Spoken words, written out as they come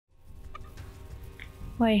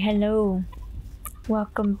Why, hello.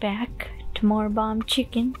 Welcome back to more Bomb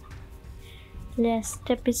Chicken.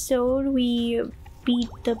 Last episode, we beat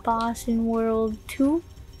the boss in World 2,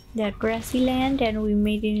 that grassy land, and we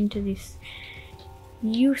made it into this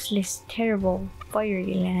useless, terrible,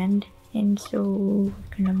 fiery land. And so,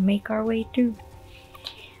 we're gonna make our way through.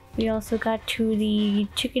 We also got to the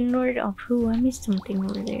Chicken Lord. Oh, pooh, I missed something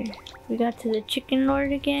over there. We got to the Chicken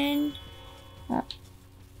Lord again.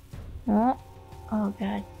 Oh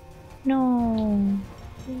god. No.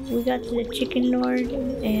 We got to the Chicken Lord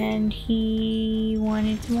and he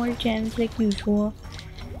wanted some more gems like usual.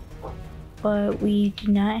 But we did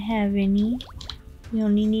not have any. We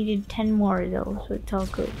only needed 10 more though, so it's all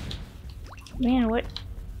good. Man, what?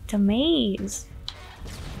 It's a maze.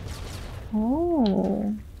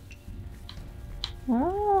 Oh.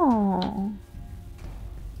 Oh.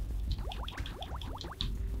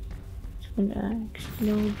 Just gonna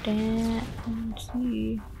explode that and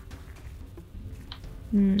see.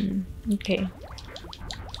 Okay.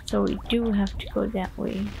 So we do have to go that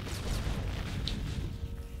way.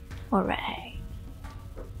 Alright.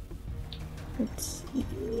 Let's see.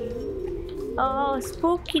 Oh,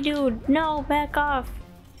 spooky dude! No, back off!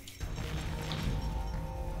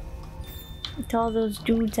 It's all those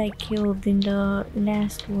dudes I killed in the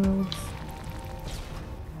last world.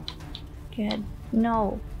 God,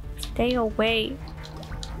 no. Stay away.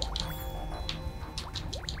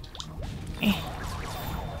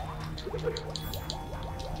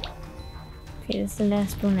 Okay, that's the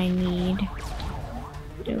last one I need.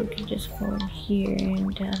 Then we can just go in here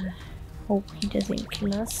and hope he doesn't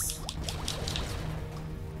kill us.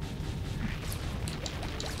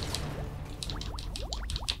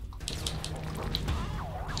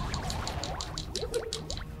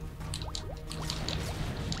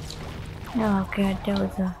 Oh god, that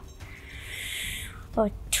was a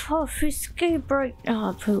tough escape right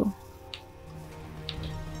poo.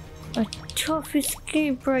 A tough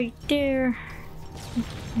escape right there.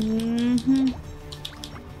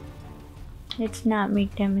 Let's not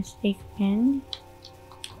make that mistake again.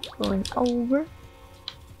 Going over.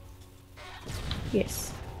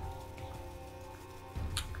 Yes.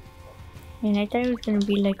 And I thought it was gonna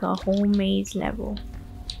be like a whole maze level.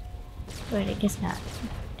 But I guess not.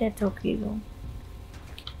 That's okay though.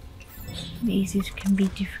 Mazes can be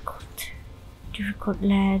difficult. Difficult,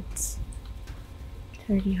 lads. It's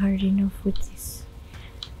already hard enough with this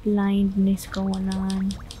blindness going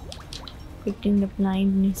on. Good thing the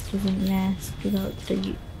blindness doesn't last without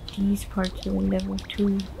these parts of the level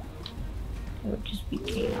 2. That would just be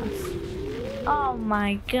chaos. Oh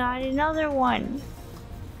my god, another one!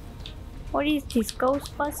 What is this,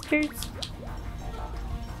 Ghostbusters?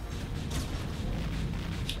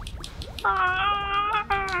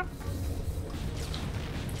 Ah!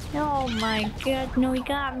 Oh my god, no, he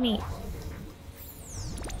got me.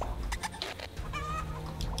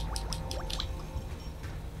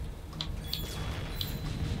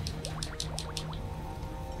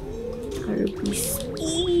 Gotta be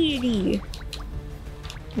speedy.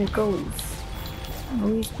 There it goes.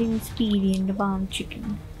 Always being speedy in the Bomb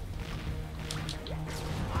Chicken.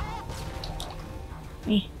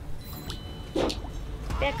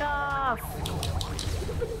 Back off!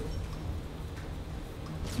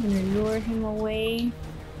 I'm gonna lure him away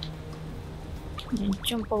and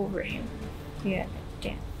jump over him. Yeah,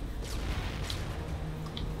 like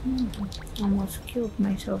that. Almost killed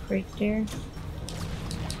myself right there.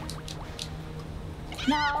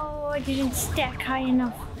 No, I didn't stack high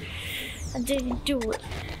enough. I didn't do it.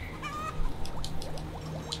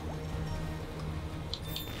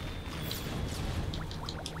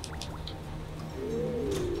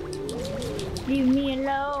 Leave me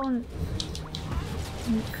alone.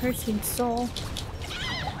 You cursed soul.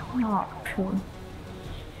 Oh, poo.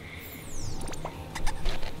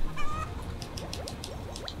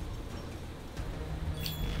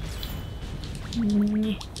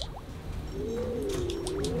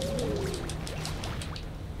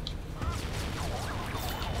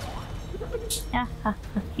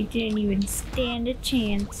 He didn't even stand a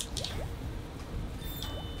chance.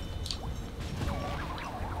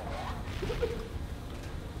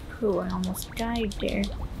 Ooh, I almost died there.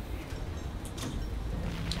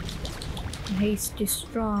 Haste is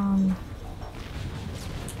strong.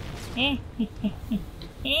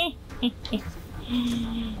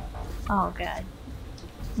 Oh god.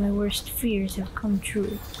 My worst fears have come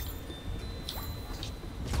true.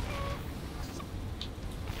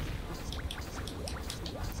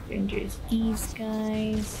 And there's these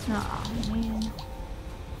guys. Oh man.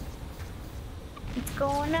 What's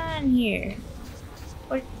going on here?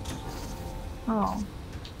 What? Oh.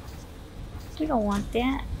 We don't want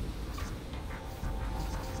that.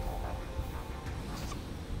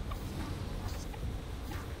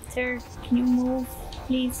 Sir, can you move?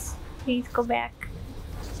 Please, please go back.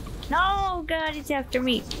 No, God, it's after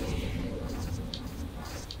me.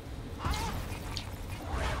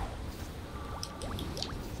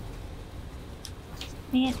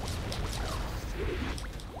 Man.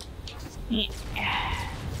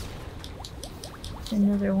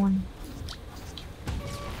 Another one.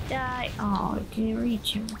 Die. Oh, I didn't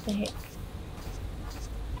reach him. What the heck?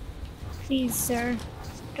 Please, sir.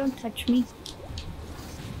 Don't touch me.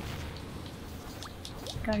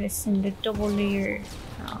 Gotta send a double layer.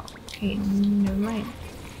 Oh, okay, never mind.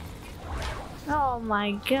 Oh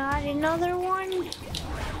my god, another one?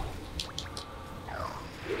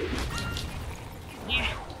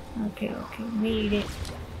 Yeah. Okay, made it.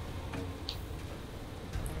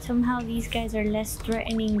 Somehow these guys are less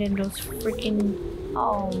threatening than those freaking...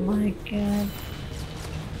 Oh my god.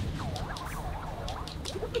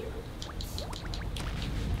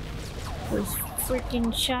 Those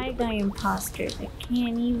freaking Shy Guy imposters. I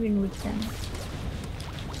can't even with them.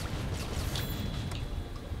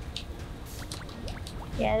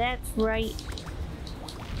 Yeah, that's right.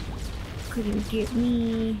 Couldn't get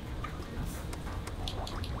me.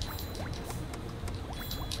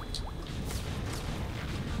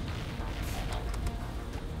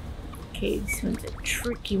 Okay, this one's a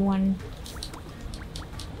tricky one.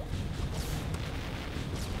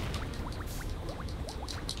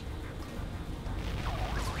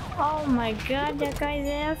 Oh my god, that guy's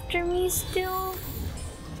after me still?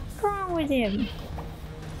 What's wrong with him?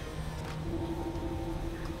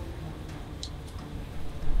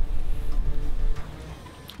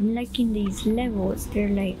 I'm liking these levels, they're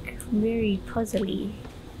like very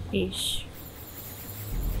puzzly-ish.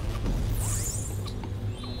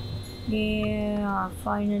 Yeah, I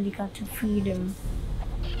finally got to feed him.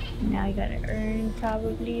 Now I gotta earn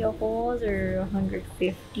probably a whole other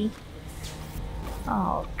 150.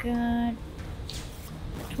 Oh god.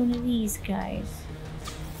 It's one of these guys.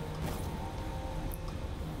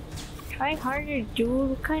 Try harder, dude.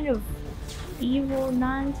 What kind of evil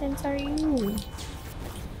nonsense are you?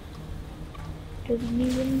 Doesn't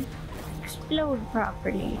even explode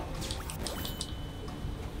properly.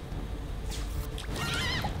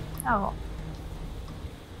 Oh.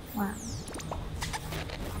 Wow.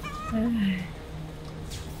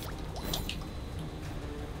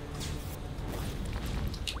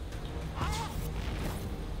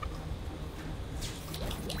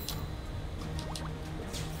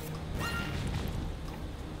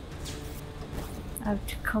 I have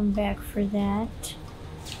to come back for that.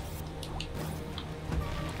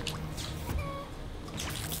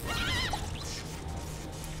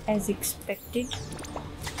 As expected.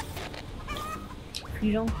 If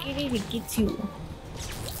you don't get it, it gets you.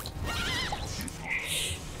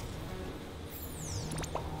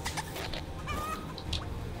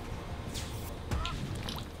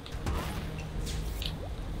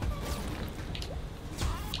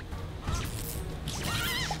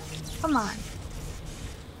 Come on.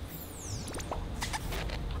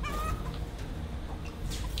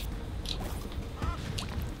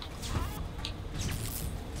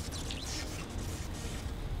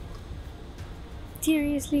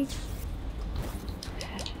 Seriously?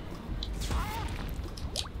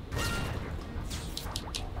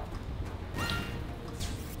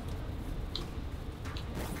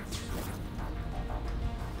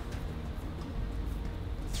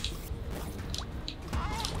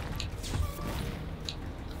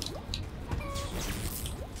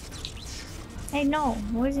 Hey, no,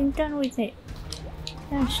 I wasn't done with it.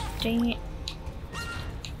 Gosh dang it.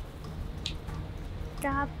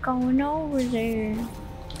 Stop going over there.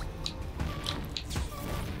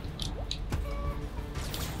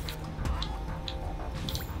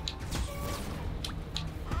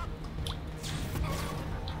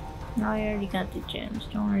 No, I already got the gems.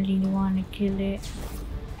 Don't really want to kill it.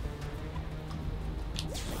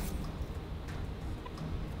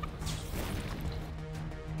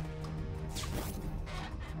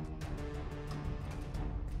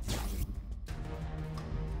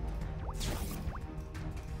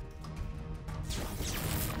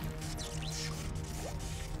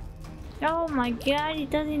 Oh my god,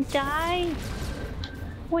 it doesn't die?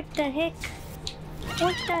 What the heck?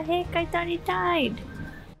 What the heck? I thought it died.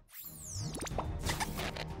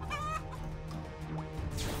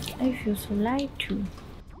 I feel so lied to.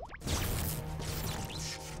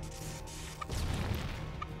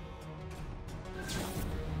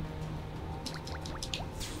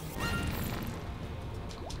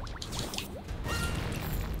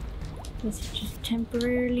 Guess it just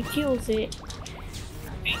temporarily kills it.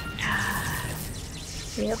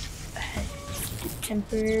 Yep.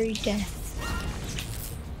 Temporary death.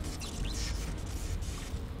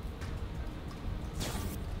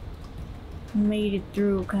 I made it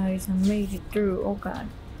through, guys. I made it through. Oh god.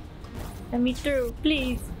 Let me through,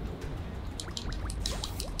 please.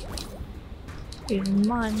 There's a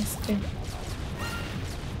monster.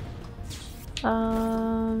 Do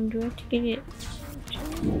I have to get it?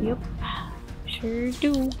 Yep. Sure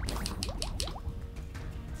do.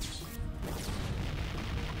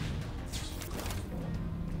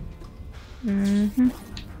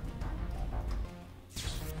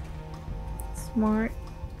 Smart.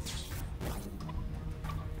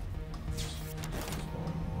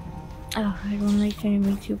 Oh, I don't like that it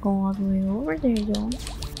makes you go all the way over there though.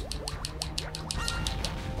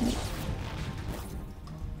 Wait.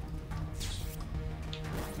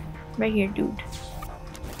 Right here, dude.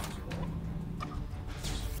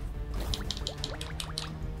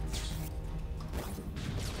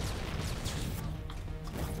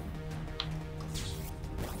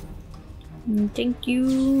 Thank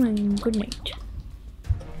you and good night.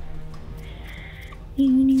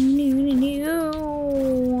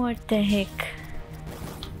 What the heck?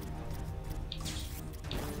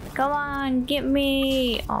 Come on, get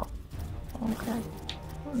me! Oh, god.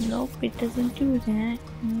 Oh, nope, it doesn't do that.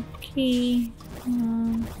 Okay.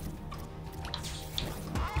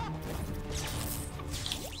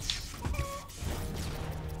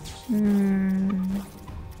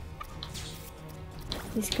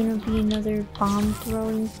 There's gonna be another bomb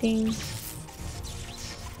throwing thing.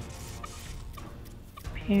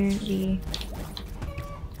 Apparently.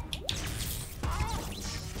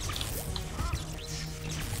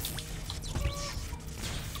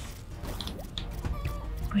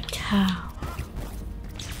 But how?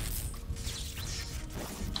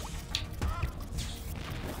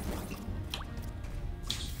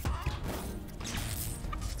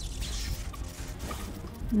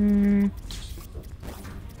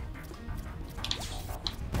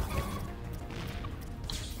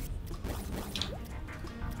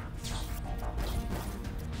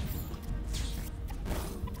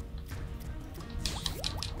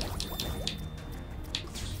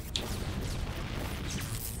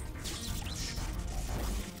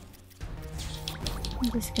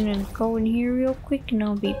 I'm just gonna go in here real quick and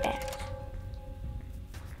I'll be back.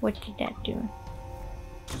 What did that do?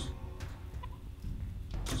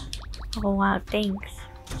 Oh wow, thanks.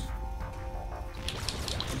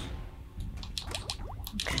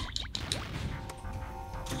 Okay.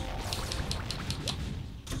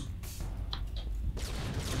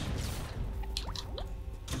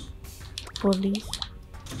 Bullies.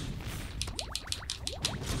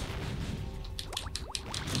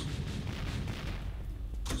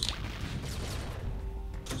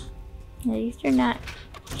 At least they're not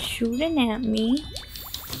shooting at me.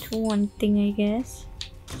 It's one thing, I guess.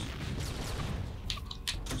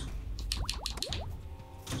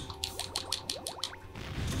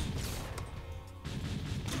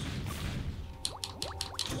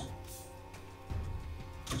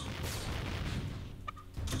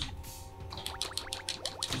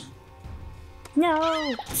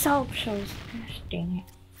 No! Salt shows. Gosh dang it.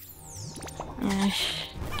 Ash.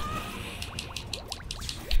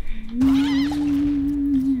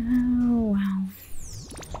 Oh, wow.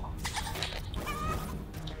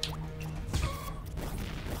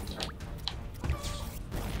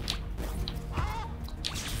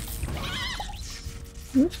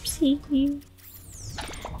 Oopsie.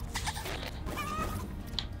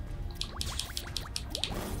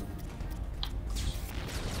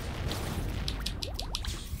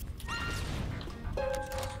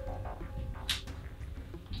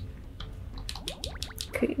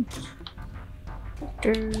 Okay.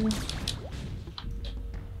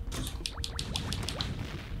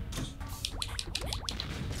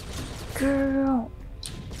 Girl.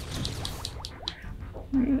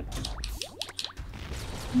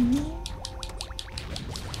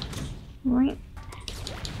 Right.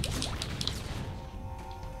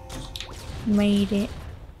 Made it.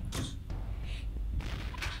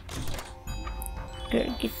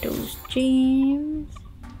 Gotta get those gems.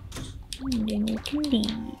 And then we can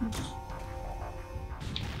leave.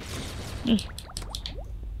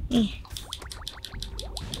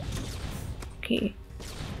 Okay.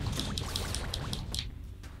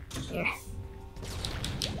 Yeah.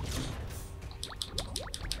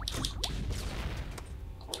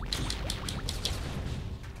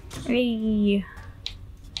 Hey.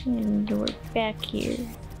 And we're back here.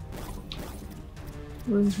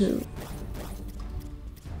 Woohoo.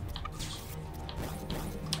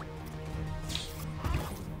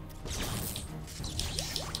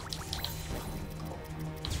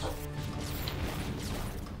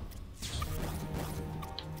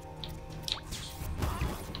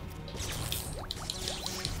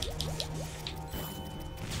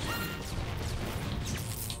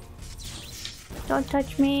 Don't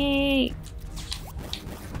touch me!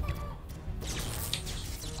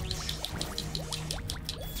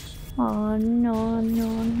 Oh no, no,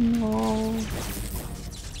 no.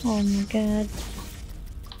 Oh my god.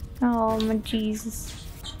 Oh my Jesus.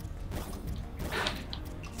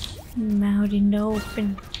 I'm out in the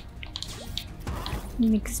open.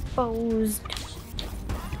 I'm exposed.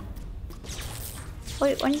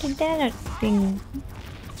 Wait, when did that thing?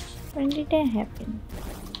 When did that happen?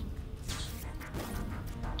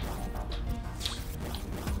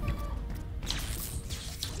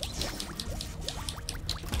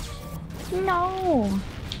 No!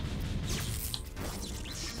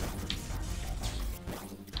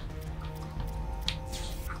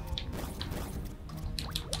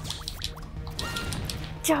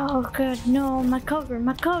 Oh god, no, my cover,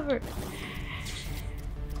 my cover!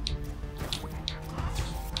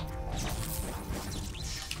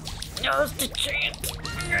 Now's the chance!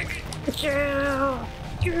 Yeah!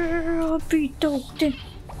 Yeah! Be doped in!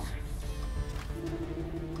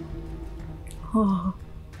 Oh.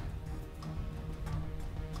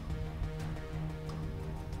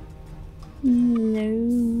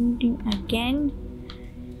 Loading again.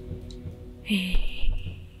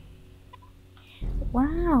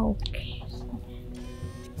 Wow.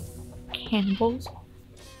 Cannibals.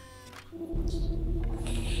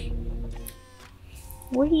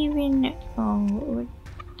 What even? Oh, what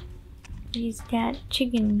is that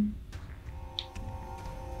chicken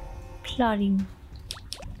plotting?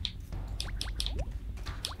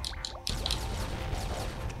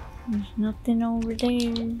 There's nothing over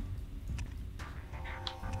there.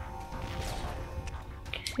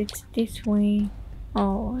 Guess it's this way.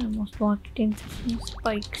 Oh, I almost walked into some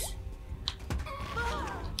spikes.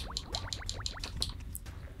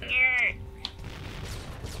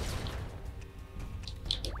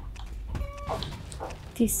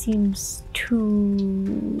 This seems too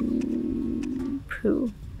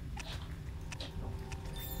poo.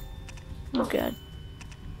 Oh god.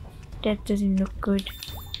 That doesn't look good.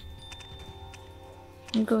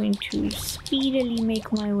 I'm going to speedily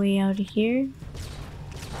make my way out of here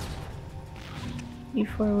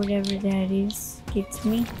before whatever that is gets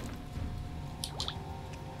me.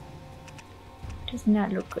 Does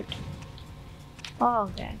not look good.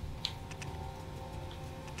 Oh god.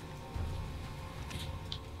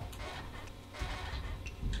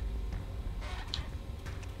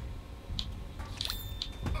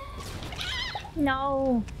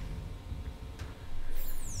 No!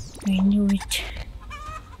 I knew it.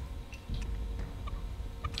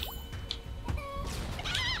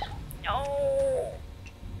 No!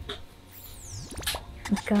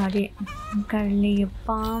 Got it. Gotta lay a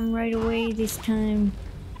bomb right away this time.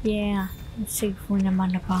 Yeah, I'm safe when I'm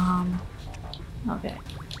on a bomb. Okay.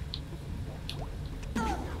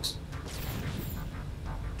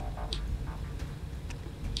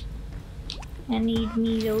 I need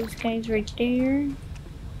me those guys right there.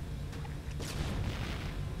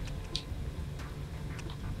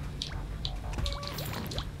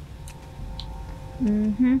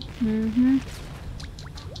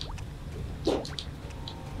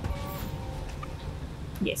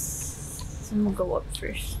 Yes. I'm gonna go up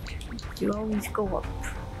first. You always go up.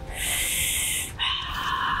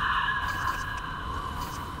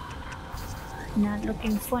 Not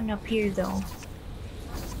looking fun up here though.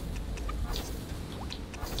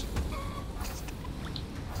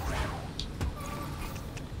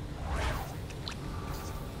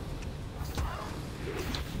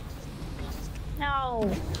 No!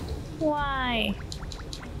 Why?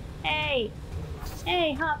 Hey!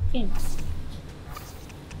 Hey, Hopkins!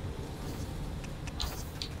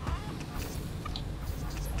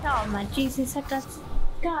 Oh my Jesus, I got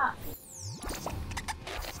stuck!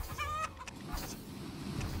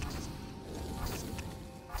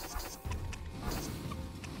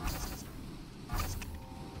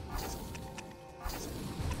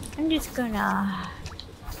 I'm just gonna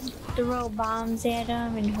throw bombs at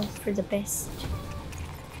them and hope for the best.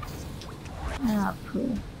 Ah,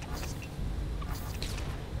 poo.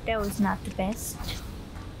 That was not the best.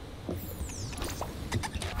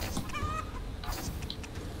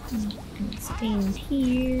 I'm gonna stand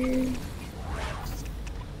here.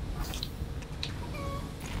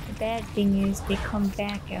 The bad thing is they come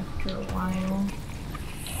back after a while.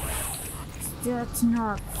 That's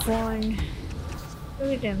not fun.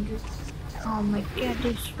 Look at them. Oh my god,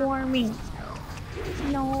 they're swarming.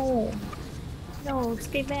 No. No,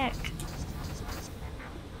 stay back.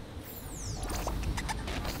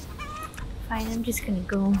 Fine, I'm just gonna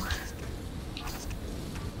go.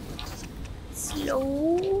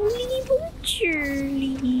 Slowly but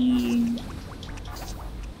surely.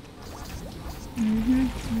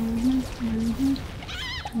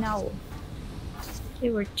 Ow. They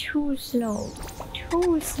were too slow.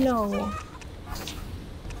 Too slow.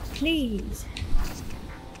 Please.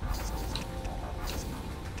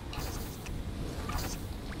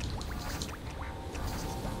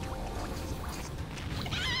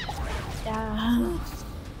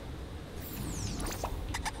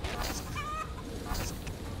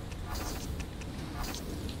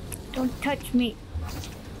 Don't touch me.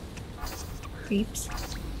 Creeps.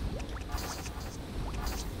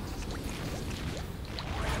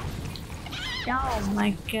 Oh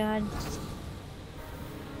my god.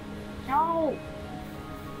 No!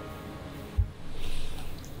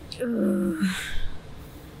 Ugh.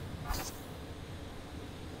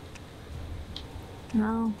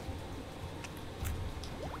 No.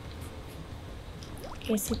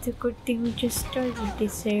 Guess it's a good thing we just started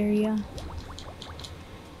this area.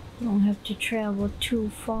 Don't have to travel too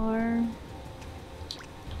far.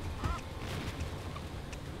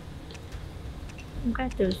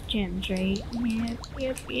 Got those gems, right?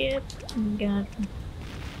 Yep. Got them.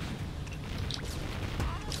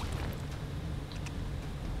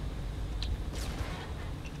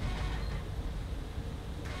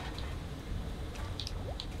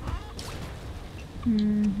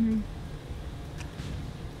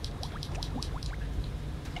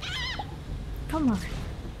 Come on.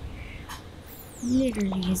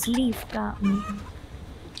 Literally, his leaf got me.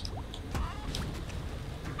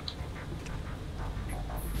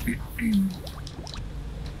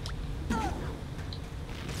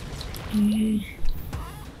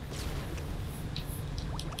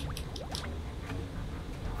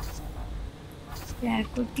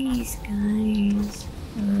 Back with these guys.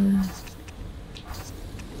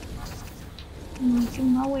 Making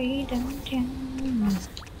my way downtown.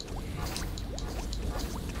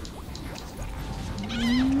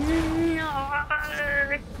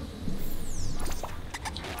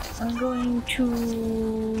 I'm going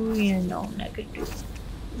to... yeah, no, I'm not gonna do it.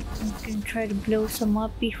 I'm gonna try to blow some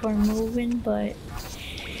up before moving, but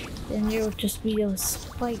then there will just be those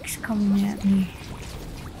spikes coming at me.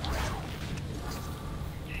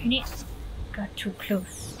 Darn it. Got too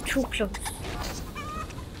close. Too close.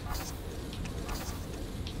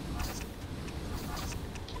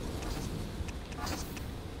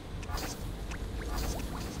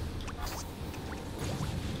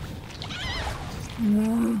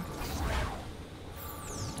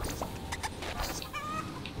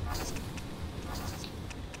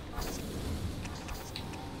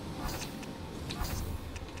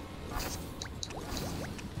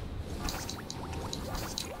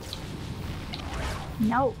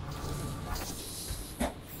 No.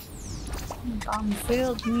 Bomb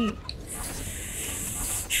failed me.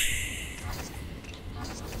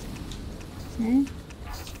 Hmm?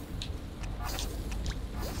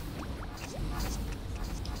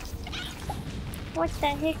 What the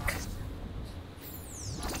heck?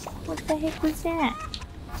 What the heck was that?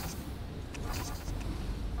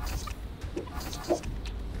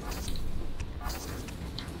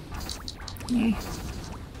 Yeah.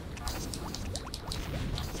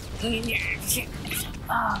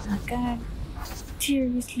 Oh my god.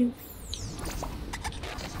 Seriously.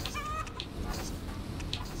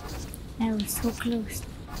 I was so close.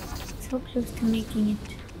 So close to making it.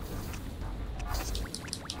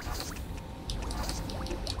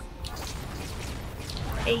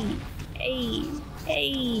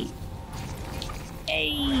 Hey.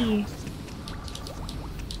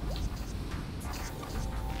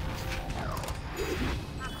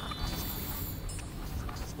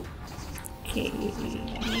 Okay.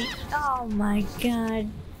 Oh my god.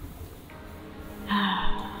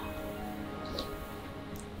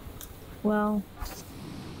 Well,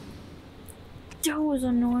 that was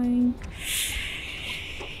annoying.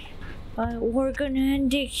 But we're gonna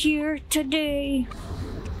end it here today.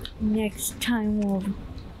 Next time we'll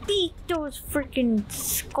beat those freaking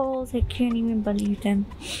skulls. I can't even believe them.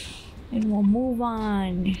 And we'll move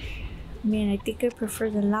on. Man, I think I prefer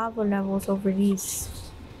the lava levels over these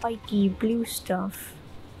spiky blue stuff.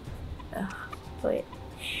 But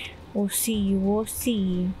we'll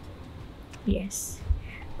see. Yes.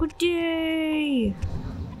 Good day!